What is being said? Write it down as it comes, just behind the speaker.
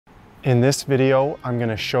In this video, I'm going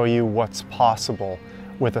to show you what's possible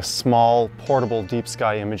with a small portable deep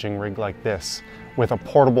sky imaging rig like this, with a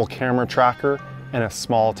portable camera tracker and a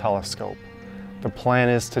small telescope. The plan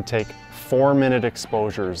is to take 4-minute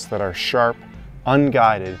exposures that are sharp,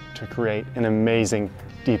 unguided, to create an amazing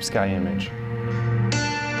deep sky image.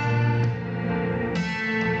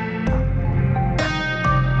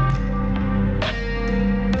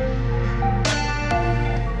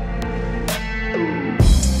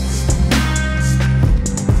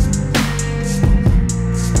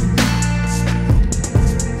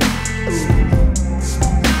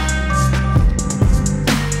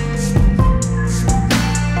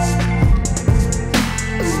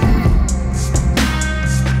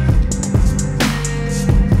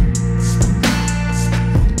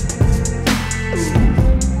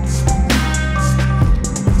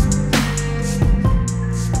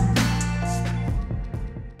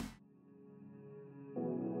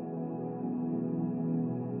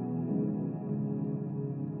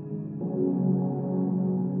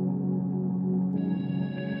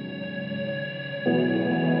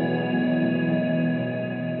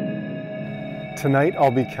 Tonight I'll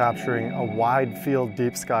be capturing a wide field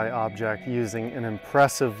deep sky object using an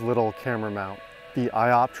impressive little camera mount, the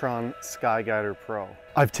iOptron SkyGuider Pro.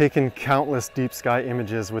 I've taken countless deep sky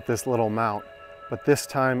images with this little mount, but this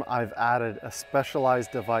time I've added a specialized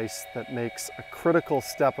device that makes a critical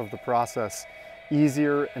step of the process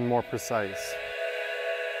easier and more precise.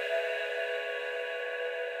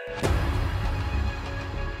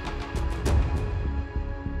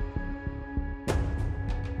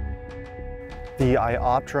 The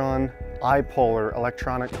iOptron iPolar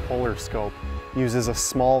Electronic Polarscope uses a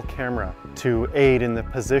small camera to aid in the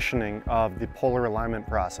positioning of the polar alignment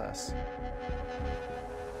process.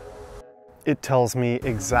 It tells me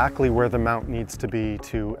exactly where the mount needs to be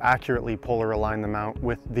to accurately polar align the mount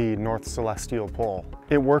with the North Celestial Pole.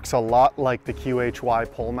 It works a lot like the QHY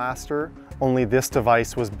Polemaster, only this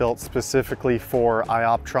device was built specifically for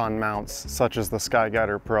iOptron mounts such as the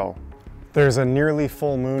SkyGuider Pro. There's a nearly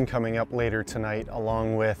full moon coming up later tonight,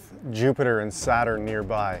 along with Jupiter and Saturn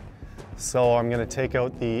nearby. So I'm going to take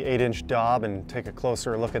out the 8-inch Dob and take a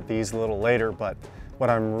closer look at these a little later, but what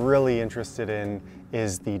I'm really interested in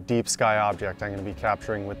is the deep sky object I'm going to be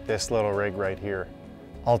capturing with this little rig right here.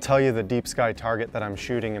 I'll tell you the deep sky target that I'm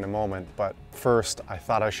shooting in a moment, but first I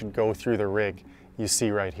thought I should go through the rig you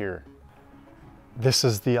see right here. This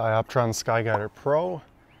is the iOptron SkyGuider Pro.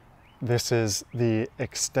 This is the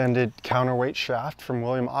extended counterweight shaft from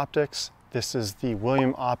William Optics. This is the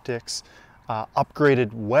William Optics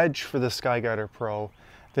upgraded wedge for the SkyGuider Pro.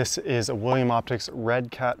 This is a William Optics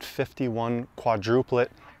RedCat 51 quadruplet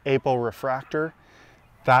apo refractor.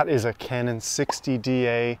 That is a Canon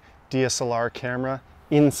 60DA DSLR camera.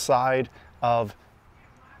 Inside of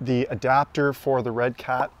the adapter for the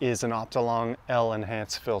RedCat is an Optolong L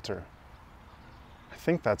enhanced filter. I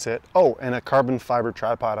think that's it. Oh, and a carbon fiber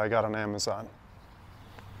tripod I got on Amazon.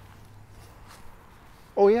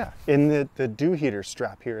 Oh yeah, in the dew heater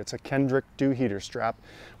strap here. It's a Kendrick dew heater strap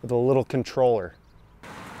with a little controller.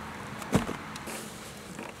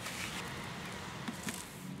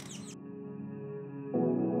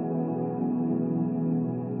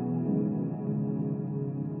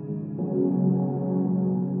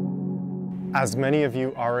 As many of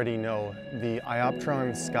you already know, the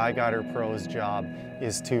iOptron SkyGuider Pro's job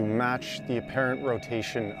is to match the apparent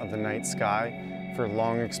rotation of the night sky for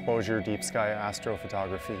long exposure deep sky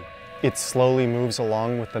astrophotography. It slowly moves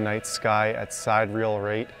along with the night sky at sidereal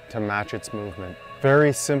rate to match its movement.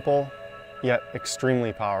 Very simple, yet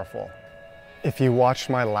extremely powerful. If you watched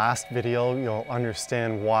my last video, you'll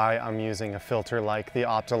understand why I'm using a filter like the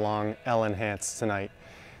Optolong L Enhanced tonight.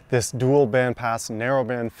 This dual bandpass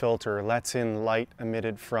narrowband filter lets in light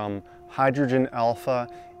emitted from hydrogen alpha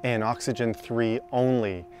and oxygen 3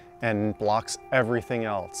 only and blocks everything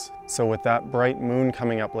else. So with that bright moon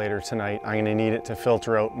coming up later tonight, I'm going to need it to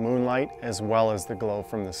filter out moonlight as well as the glow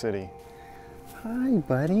from the city. Hi,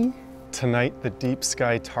 buddy. Tonight, the deep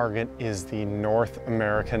sky target is the North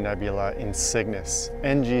America Nebula in Cygnus,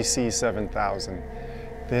 NGC 7000.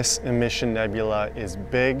 This emission nebula is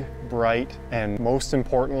big, bright, and most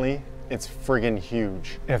importantly, it's friggin'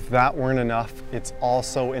 huge. If that weren't enough, it's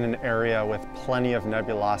also in an area with plenty of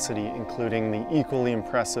nebulosity, including the equally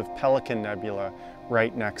impressive Pelican Nebula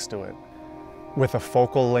right next to it. With a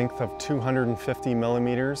focal length of 250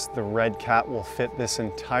 millimeters, the RedCat will fit this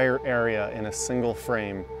entire area in a single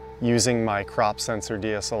frame using my crop sensor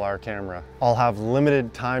DSLR camera. I'll have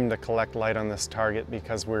limited time to collect light on this target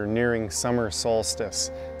because we're nearing summer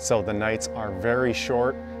solstice, so the nights are very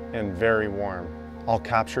short and very warm. I'll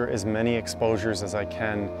capture as many exposures as I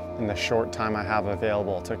can in the short time I have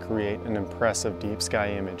available to create an impressive deep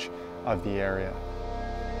sky image of the area.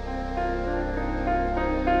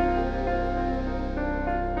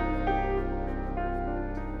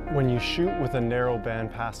 When you shoot with a narrow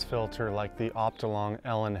bandpass filter like the Optolong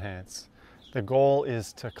L-Enhance, the goal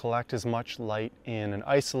is to collect as much light in an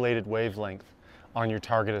isolated wavelength on your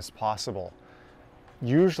target as possible.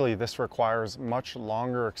 Usually this requires much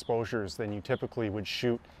longer exposures than you typically would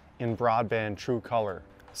shoot in broadband true color.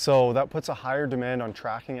 So that puts a higher demand on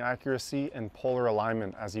tracking accuracy and polar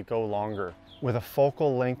alignment as you go longer. With a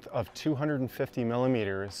focal length of 250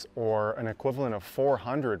 millimeters, or an equivalent of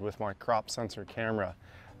 400 with my crop sensor camera,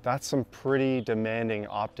 that's some pretty demanding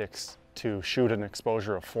optics to shoot an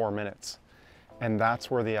exposure of 4 minutes. And that's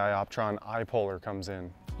where the iOptron iPolar comes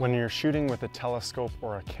in. When you're shooting with a telescope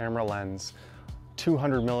or a camera lens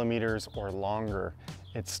 200 millimeters or longer,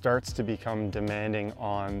 it starts to become demanding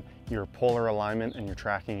on your polar alignment and your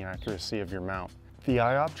tracking accuracy of your mount. The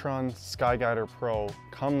iOptron SkyGuider Pro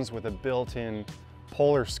comes with a built-in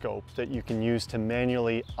Polarscope that you can use to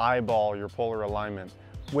manually eyeball your polar alignment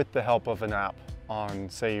with the help of an app on,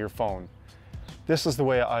 say, your phone. This is the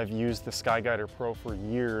way I've used the SkyGuider Pro for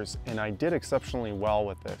years, and I did exceptionally well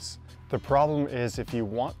with this. The problem is if you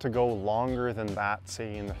want to go longer than that,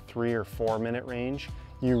 say in the 3 or 4 minute range,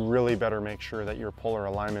 you really better make sure that your polar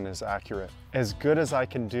alignment is accurate. As good as I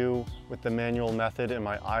can do with the manual method in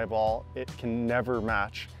my eyeball, it can never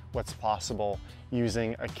match what's possible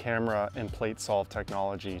using a camera and plate solve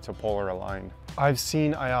technology to polar align. I've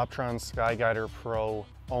seen iOptron SkyGuider Pro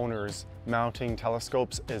owners mounting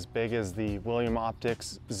telescopes as big as the William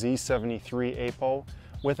Optics Z73 APO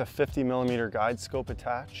with a 50 millimeter guide scope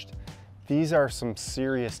attached. These are some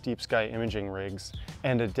serious deep sky imaging rigs,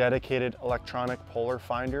 and a dedicated electronic polar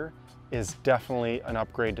finder is definitely an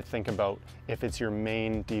upgrade to think about if it's your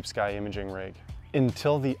main deep sky imaging rig.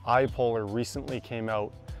 Until the iPolar recently came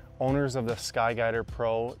out, owners of the SkyGuider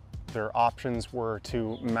Pro, their options were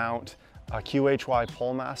to mount a QHY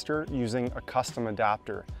Polemaster using a custom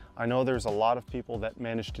adapter. I know there's a lot of people that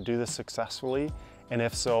managed to do this successfully, and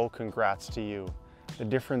if so, congrats to you. The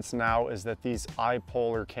difference now is that these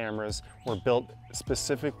iPolar cameras were built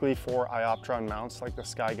specifically for iOptron mounts like the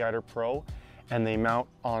SkyGuider Pro, and they mount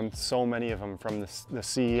on so many of them, from the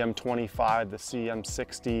CEM25, the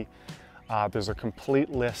CEM60. There's a complete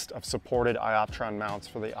list of supported iOptron mounts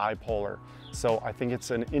for the iPolar. So I think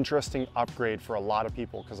it's an interesting upgrade for a lot of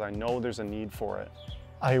people because I know there's a need for it.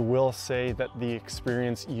 I will say that the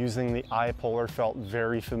experience using the iPolar felt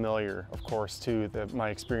very familiar, of course, to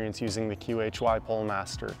my experience using the QHY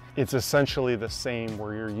Polemaster. It's essentially the same,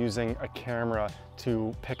 where you're using a camera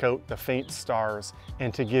to pick out the faint stars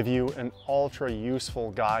and to give you an ultra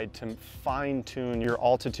useful guide to fine-tune your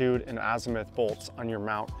altitude and azimuth bolts on your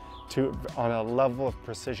mount on a level of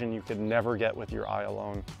precision you could never get with your eye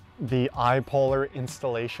alone. The iPolar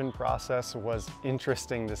installation process was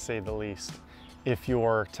interesting, to say the least. If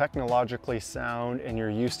you're technologically sound and you're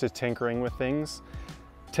used to tinkering with things,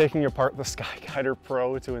 taking apart the SkyGuider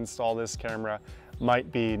Pro to install this camera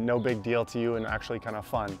might be no big deal to you and actually kind of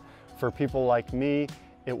fun. For people like me,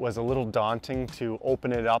 it was a little daunting to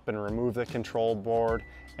open it up and remove the control board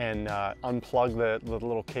and unplug the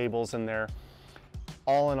little cables in there.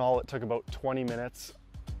 All in all, it took about 20 minutes.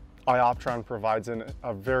 iOptron provides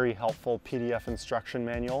a very helpful PDF instruction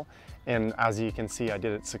manual, and as you can see, I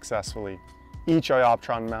did it successfully. Each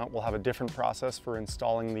iOptron mount will have a different process for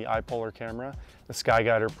installing the iPolar camera. The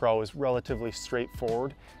SkyGuider Pro is relatively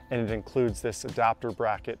straightforward, and it includes this adapter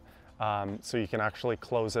bracket so you can actually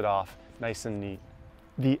close it off nice and neat.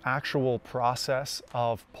 The actual process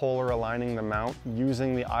of polar aligning the mount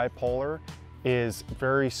using the iPolar is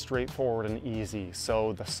very straightforward and easy.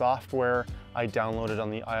 So the software I downloaded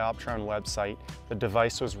on the iOptron website, the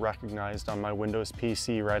device was recognized on my Windows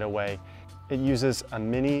PC right away. It uses a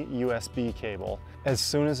mini USB cable. As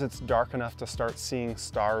soon as it's dark enough to start seeing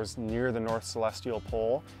stars near the North Celestial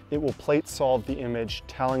Pole, it will plate solve the image,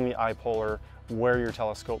 telling the iPolar where your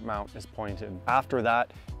telescope mount is pointed. After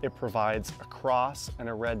that, it provides a cross and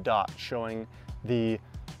a red dot showing the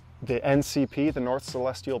NCP, the North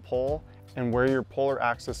Celestial Pole, and where your polar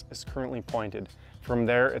axis is currently pointed. From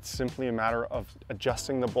there, it's simply a matter of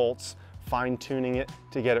adjusting the bolts, fine-tuning it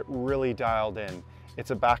to get it really dialed in.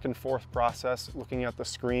 It's a back and forth process, looking at the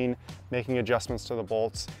screen, making adjustments to the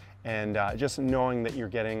bolts, and just knowing that you're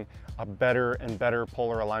getting a better and better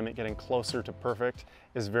polar alignment, getting closer to perfect,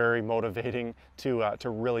 is very motivating to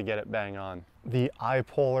really get it bang on. The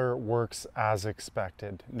iPolar works as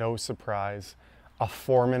expected, no surprise. A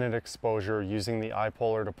 4-minute exposure using the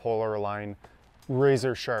iPolar to polar align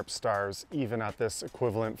razor sharp stars, even at this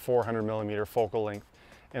equivalent 400mm focal length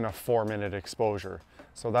in a 4-minute exposure.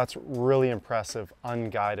 So that's really impressive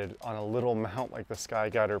unguided on a little mount like the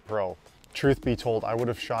SkyGuider Pro. Truth be told, I would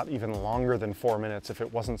have shot even longer than 4 minutes if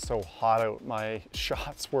it wasn't so hot out. My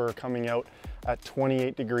shots were coming out at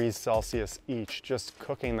 28 degrees Celsius each, just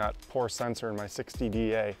cooking that poor sensor in my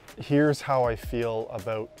 60DA. Here's how I feel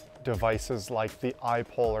about devices like the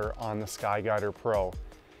iPolar on the SkyGuider Pro.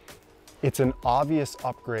 It's an obvious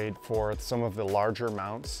upgrade for some of the larger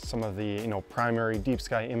mounts, some of the primary deep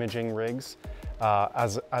sky imaging rigs,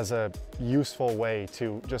 as a useful way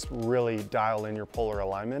to just really dial in your polar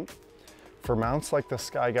alignment. For mounts like the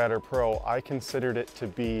SkyGuider Pro, I considered it to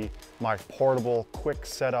be my portable, quick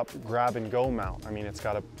setup, grab and go mount. I mean, it's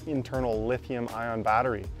got an internal lithium-ion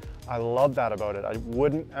battery. I love that about it. I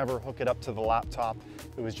wouldn't ever hook it up to the laptop.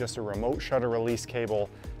 It was just a remote shutter release cable,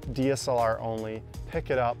 DSLR only, pick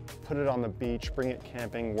it up, put it on the beach, bring it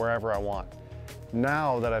camping, wherever I want.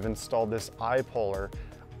 Now that I've installed this iPolar,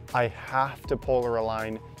 I have to polar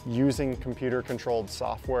align using computer-controlled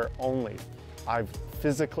software only. I've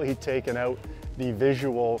physically taken out the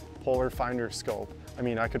visual polar finder scope. I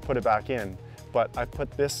mean, I could put it back in, but I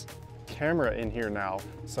put this camera in here now.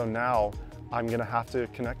 So now I'm gonna have to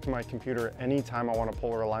connect to my computer anytime I wanna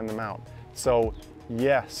polar align the mount. So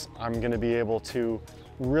yes, I'm gonna be able to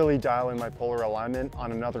really dial in my polar alignment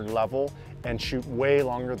on another level and shoot way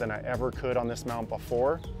longer than I ever could on this mount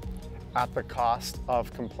before, at the cost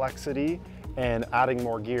of complexity and adding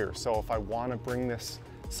more gear. So if I wanna bring this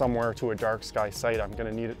somewhere to a dark sky site, I'm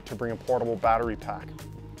gonna need it to bring a portable battery pack.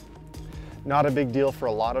 Not a big deal for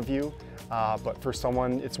a lot of you, but for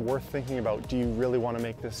someone, it's worth thinking about. Do you really wanna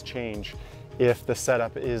make this change if the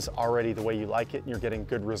setup is already the way you like it and you're getting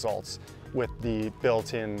good results with the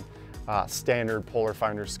built-in standard polar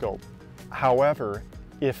finder scope? However,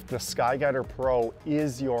 if the SkyGuider Pro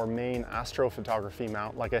is your main astrophotography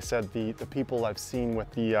mount, like I said, the people I've seen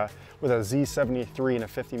with a Z73 and a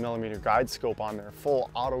 50mm guide scope on there,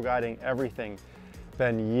 full auto guiding everything,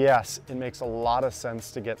 then yes, it makes a lot of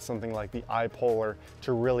sense to get something like the iPolar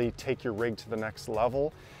to really take your rig to the next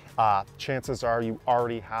level. Chances are you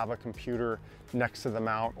already have a computer next to the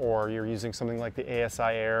mount, or you're using something like the ASI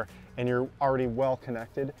Air and you're already well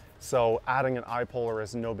connected. So adding an iPolar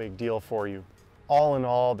is no big deal for you. All in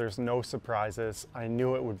all, there's no surprises. I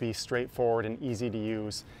knew it would be straightforward and easy to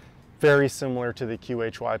use. Very similar to the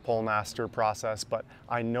QHY Polmaster process, but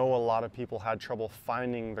I know a lot of people had trouble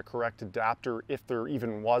finding the correct adapter, if there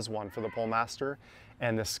even was one, for the Polmaster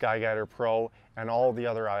and the SkyGuider Pro and all the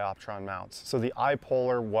other iOptron mounts. So the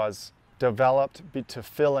iPolar was developed to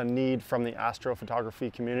fill a need from the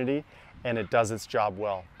astrophotography community, and it does its job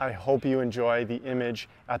well. I hope you enjoy the image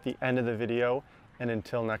at the end of the video, and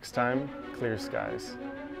until next time, clear skies.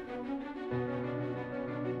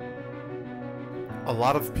 A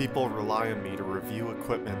lot of people rely on me to review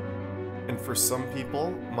equipment, and for some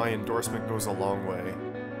people, my endorsement goes a long way.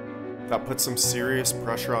 That puts some serious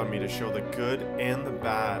pressure on me to show the good and the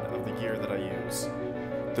bad of the gear that I use.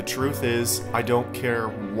 The truth is, I don't care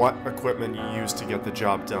what equipment you use to get the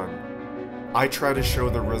job done. I try to show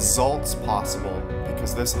the results possible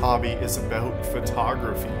because this hobby is about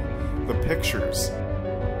photography, the pictures.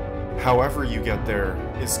 However you get there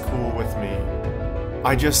is cool with me.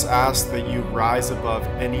 I just ask that you rise above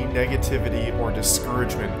any negativity or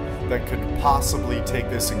discouragement that could possibly take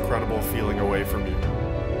this incredible feeling away from you.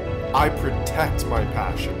 I protect my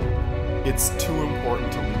passion. It's too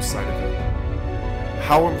important to lose sight of it.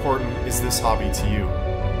 How important is this hobby to you?